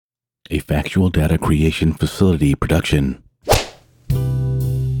a factual data creation facility production.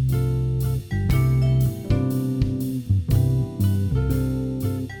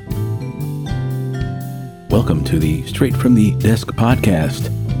 Welcome to the Straight from the Desk podcast,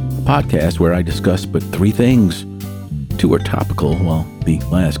 a podcast where I discuss but three things. Two are topical, while the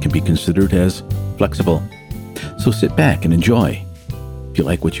last can be considered as flexible. So sit back and enjoy. If you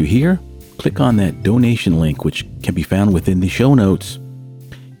like what you hear, click on that donation link, which can be found within the show notes.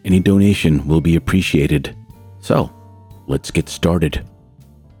 Any donation will be appreciated. So, let's get started.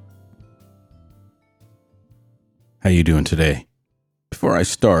 How you doing today? Before I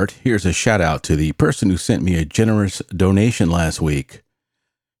start, here's a shout out to the person who sent me a generous donation last week.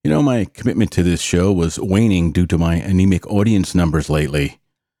 You know, my commitment to this show was waning due to my anemic audience numbers lately.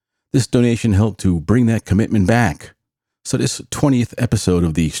 This donation helped to bring that commitment back. So this 20th episode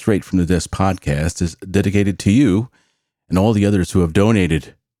of the Straight from the Desk podcast is dedicated to you and all the others who have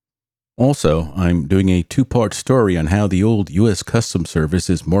donated. Also, I'm doing a two-part story on how the old U.S. Customs Service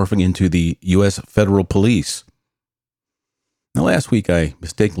is morphing into the U.S. Federal Police. Now, last week I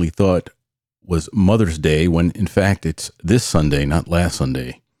mistakenly thought was Mother's Day when, in fact, it's this Sunday, not last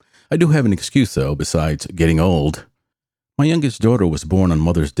Sunday. I do have an excuse, though, besides getting old. My youngest daughter was born on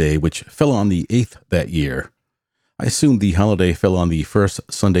Mother's Day, which fell on the 8th that year. I assumed the holiday fell on the first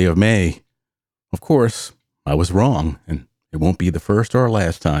Sunday of May. Of course, I was wrong, and it won't be the first or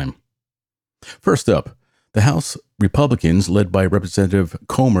last time. First up, the House Republicans, led by Representative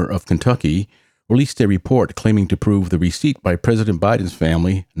Comer of Kentucky, released a report claiming to prove the receipt by President Biden's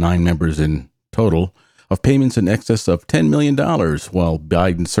family, 9 members in total, of payments in excess of $10 million while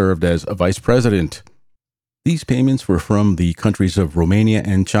Biden served as a vice president. These payments were from the countries of Romania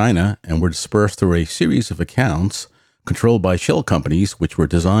and China and were dispersed through a series of accounts controlled by shell companies which were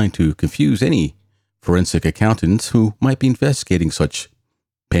designed to confuse any forensic accountants who might be investigating such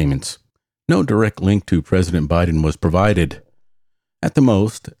payments. No direct link to President Biden was provided. At the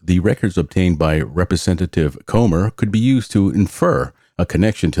most, the records obtained by Representative Comer could be used to infer a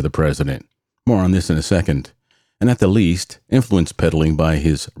connection to the president. More on this in a second. And at the least, influence peddling by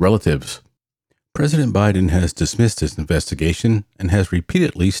his relatives. President Biden has dismissed this investigation and has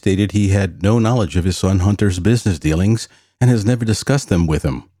repeatedly stated he had no knowledge of his son Hunter's business dealings and has never discussed them with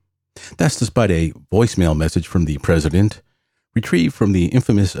him. That's despite a voicemail message from the president, retrieved from the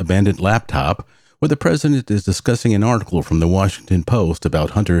infamous abandoned laptop, where the president is discussing an article from the Washington Post about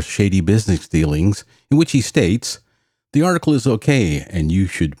Hunter's shady business dealings, in which he states, "The article is okay and you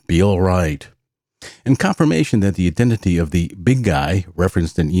should be all right." And confirmation that the identity of the big guy,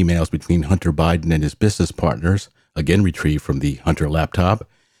 referenced in emails between Hunter Biden and his business partners, again retrieved from the Hunter laptop,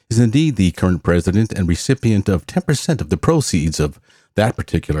 is indeed the current president and recipient of 10% of the proceeds of that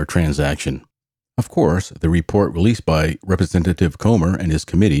particular transaction. Of course, the report released by Representative Comer and his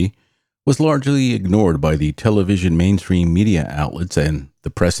committee was largely ignored by the television mainstream media outlets and the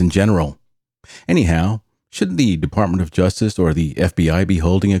press in general. Anyhow, shouldn't the Department of Justice or the FBI be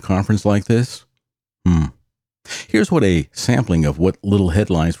holding a conference like this? Here's what a sampling of what little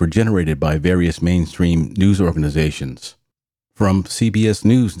headlines were generated by various mainstream news organizations. From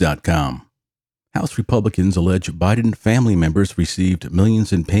CBSNews.com. House Republicans allege Biden family members received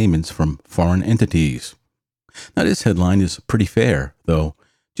millions in payments from foreign entities. Now, this headline is pretty fair, though.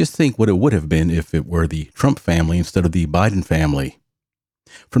 Just think what it would have been if it were the Trump family instead of the Biden family.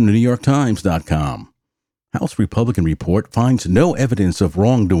 From the NewYorkTimes.com. House Republican report finds no evidence of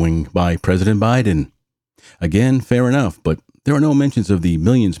wrongdoing by President Biden. Again, fair enough, but there are no mentions of the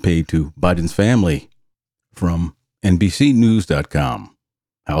millions paid to Biden's family. From NBCNews.com.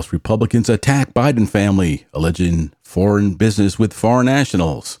 House Republicans attack Biden family, alleging foreign business with foreign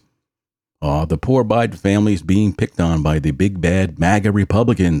nationals. The poor Biden family is being picked on by the big bad MAGA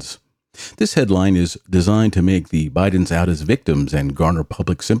Republicans. This headline is designed to make the Bidens out as victims and garner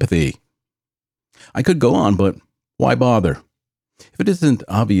public sympathy. I could go on, but why bother? If it isn't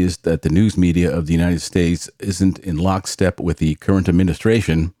obvious that the news media of the United States isn't in lockstep with the current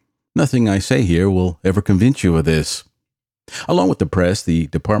administration, nothing I say here will ever convince you of this. Along with the press, the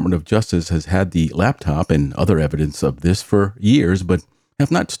Department of Justice has had the laptop and other evidence of this for years, but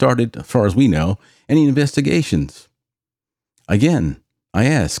have not started, as far as we know, any investigations. Again, I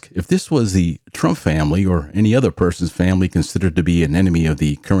ask, if this was the Trump family or any other person's family considered to be an enemy of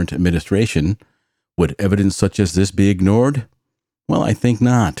the current administration, would evidence such as this be ignored? Well, I think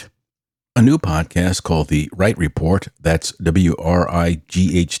not. A new podcast called The Wright Report, that's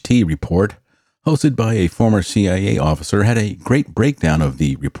WRIGHT Report, hosted by a former CIA officer, had a great breakdown of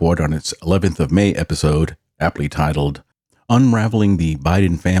the report on its 11th of May episode, aptly titled, Unraveling the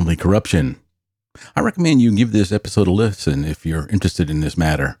Biden Family Corruption. I recommend you give this episode a listen if you're interested in this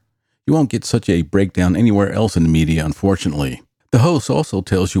matter. You won't get such a breakdown anywhere else in the media, unfortunately. The host also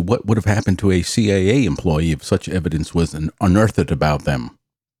tells you what would have happened to a CIA employee if such evidence was unearthed about them.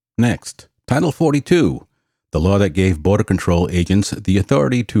 Next, Title 42, the law that gave Border Control agents the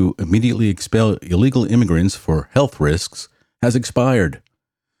authority to immediately expel illegal immigrants for health risks, has expired.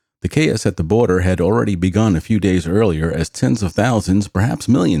 The chaos at the border had already begun a few days earlier as tens of thousands, perhaps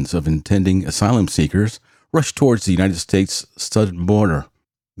millions, of intending asylum seekers rushed towards the United States southern border.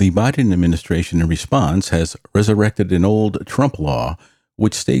 The Biden administration, in response, has resurrected an old Trump law,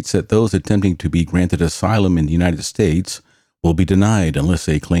 which states that those attempting to be granted asylum in the United States will be denied unless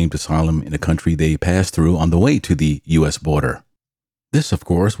they claimed asylum in a country they passed through on the way to the U.S. border. This, of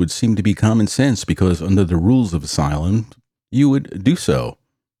course, would seem to be common sense because under the rules of asylum, you would do so.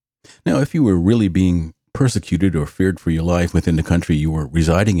 Now, if you were really being persecuted or feared for your life within the country you were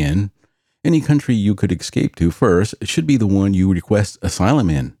residing in, any country you could escape to first should be the one you request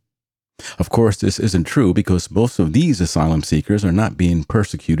asylum in. Of course, this isn't true because most of these asylum seekers are not being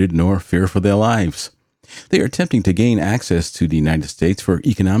persecuted nor fear for their lives. They are attempting to gain access to the United States for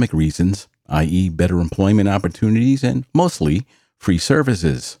economic reasons, i.e. better employment opportunities and mostly free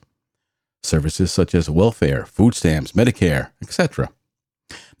services. Services such as welfare, food stamps, Medicare, etc.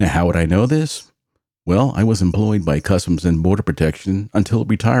 Now, how would I know this? Well, I was employed by Customs and Border Protection until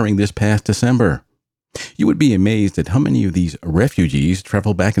retiring this past December. You would be amazed at how many of these refugees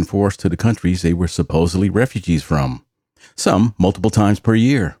travel back and forth to the countries they were supposedly refugees from, some multiple times per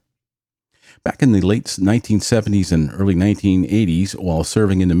year. Back in the late 1970s and early 1980s, while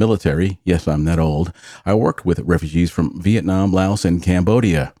serving in the military, yes, I'm that old, I worked with refugees from Vietnam, Laos, and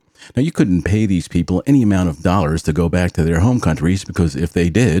Cambodia. Now, you couldn't pay these people any amount of dollars to go back to their home countries because if they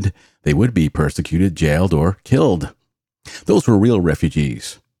did, they would be persecuted, jailed, or killed. Those were real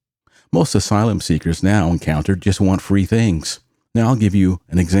refugees. Most asylum seekers now encountered just want free things. Now, I'll give you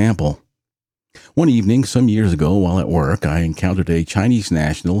an example. One evening, some years ago, while at work, I encountered a Chinese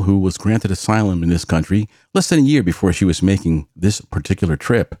national who was granted asylum in this country less than a year before she was making this particular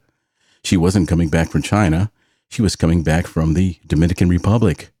trip. She wasn't coming back from China. She was coming back from the Dominican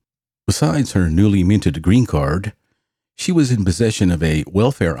Republic. Besides her newly minted green card, she was in possession of a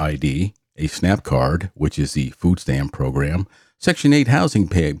welfare ID, a SNAP card, which is the food stamp program, Section 8 housing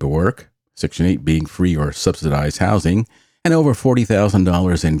paperwork, Section 8 being free or subsidized housing, and over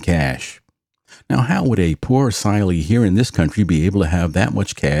 $40,000 in cash. Now, how would a poor asylee here in this country be able to have that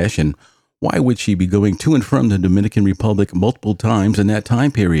much cash, and why would she be going to and from the Dominican Republic multiple times in that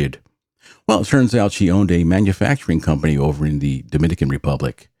time period? Well, it turns out she owned a manufacturing company over in the Dominican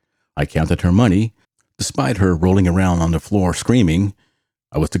Republic. I counted her money. Despite her rolling around on the floor screaming,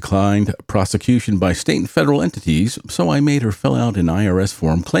 I was declined prosecution by state and federal entities, so I made her fill out an IRS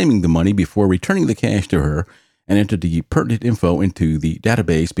form claiming the money before returning the cash to her and entered the pertinent info into the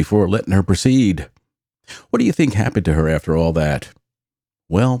database before letting her proceed. What do you think happened to her after all that?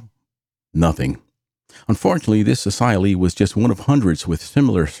 Well, nothing. Unfortunately, this asylee was just one of hundreds with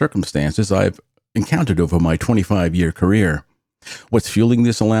similar circumstances I've encountered over my 25-year career. What's fueling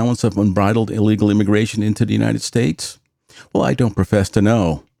this allowance of unbridled illegal immigration into the United States? Well, I don't profess to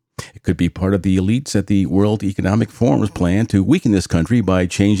know. It could be part of the elites at the World Economic Forum's plan to weaken this country by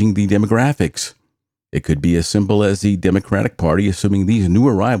changing the demographics. It could be as simple as the Democratic Party assuming these new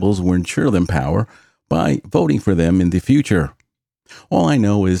arrivals will ensure them power by voting for them in the future. All I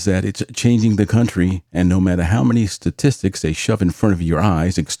know is that it's changing the country, and no matter how many statistics they shove in front of your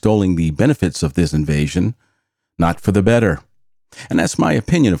eyes extolling the benefits of this invasion, not for the better. And that's my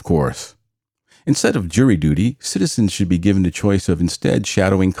opinion, of course. Instead of jury duty, citizens should be given the choice of instead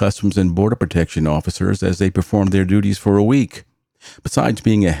shadowing Customs and Border Protection officers as they perform their duties for a week. Besides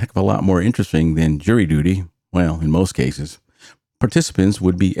being a heck of a lot more interesting than jury duty, well, in most cases, participants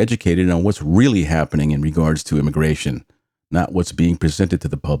would be educated on what's really happening in regards to immigration, not what's being presented to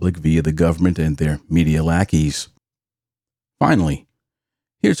the public via the government and their media lackeys. Finally,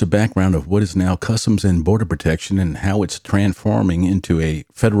 here's a background of what is now Customs and Border Protection and how it's transforming into a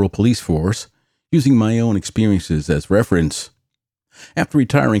federal police force, using my own experiences as reference. After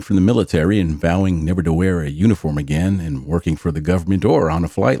retiring from the military and vowing never to wear a uniform again and working for the government or on a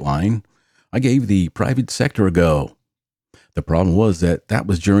flight line, I gave the private sector a go. The problem was that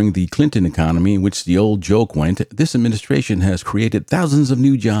was during the Clinton economy, in which the old joke went, this administration has created thousands of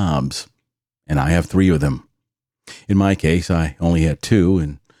new jobs, and I have 3 of them. In my case, I only had 2,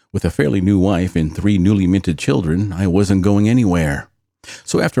 and with a fairly new wife and 3 newly minted children, I wasn't going anywhere.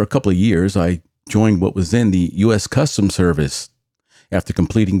 So after a couple of years, I joined what was then the U.S. Customs Service. After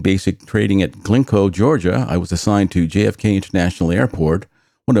completing basic training at Glencoe, Georgia, I was assigned to JFK International Airport,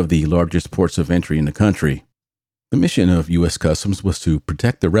 one of the largest ports of entry in the country. The mission of U.S. Customs was to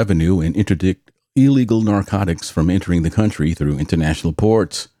protect the revenue and interdict illegal narcotics from entering the country through international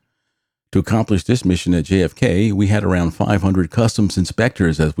ports. To accomplish this mission at JFK, we had around 500 customs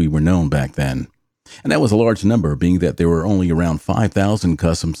inspectors as we were known back then. And that was a large number, being that there were only around 5,000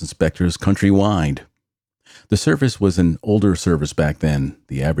 customs inspectors countrywide. The service was an older service back then.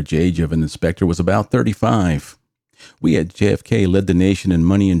 The average age of an inspector was about 35. We at JFK led the nation in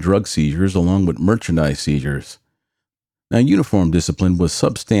money and drug seizures along with merchandise seizures. Now, uniform discipline was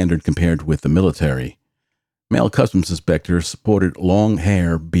substandard compared with the military. Male customs inspectors sported long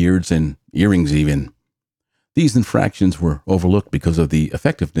hair, beards, and earrings even. These infractions were overlooked because of the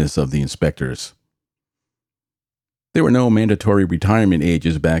effectiveness of the inspectors. There were no mandatory retirement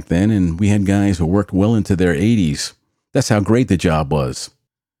ages back then, and we had guys who worked well into their 80s. That's how great the job was.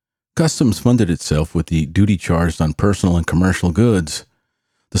 Customs funded itself with the duty charged on personal and commercial goods.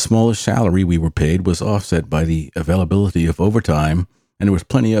 The smallest salary we were paid was offset by the availability of overtime, and there was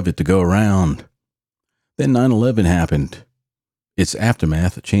plenty of it to go around. Then 9/11 happened. Its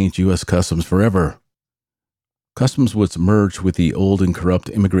aftermath changed U.S. Customs forever. Customs was merged with the old and corrupt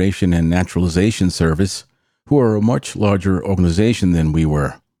Immigration and Naturalization Service, who are a much larger organization than we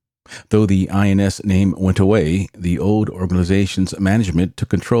were. Though the INS name went away, the old organization's management took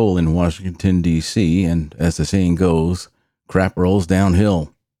control in Washington, D.C., and as the saying goes, crap rolls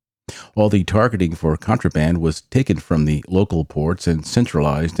downhill. All the targeting for contraband was taken from the local ports and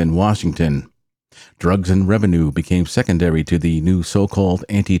centralized in Washington. Drugs and revenue became secondary to the new so-called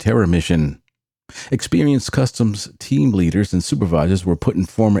anti-terror mission. Experienced customs team leaders and supervisors were put in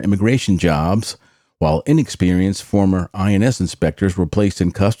former immigration jobs, while inexperienced former INS inspectors were placed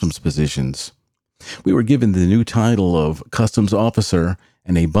in customs positions. We were given the new title of customs officer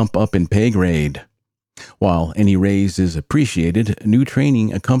and a bump up in pay grade. While any raise is appreciated, new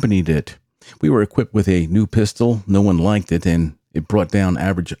training accompanied it. We were equipped with a new pistol, no one liked it, and it brought down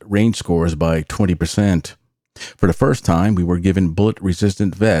average range scores by 20%. For the first time, we were given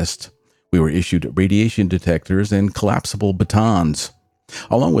bullet-resistant vests. We were issued radiation detectors and collapsible batons.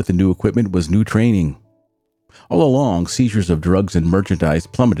 Along with the new equipment was new training. All along, seizures of drugs and merchandise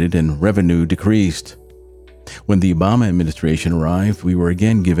plummeted and revenue decreased. When the Obama administration arrived, we were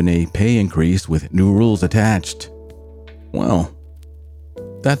again given a pay increase with new rules attached. Well,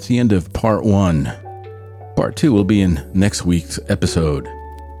 that's the end of part 1. Part 2 will be in next week's episode.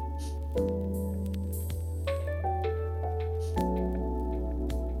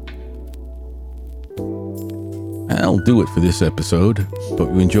 That'll do it for this episode.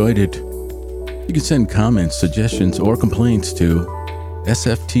 Hope you enjoyed it. You can send comments, suggestions, or complaints to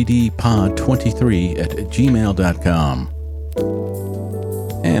sftdpod23@gmail.com.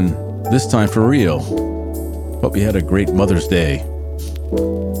 And this time for real, hope you had a great Mother's Day.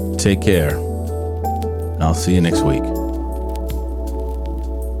 Take care. I'll see you next week.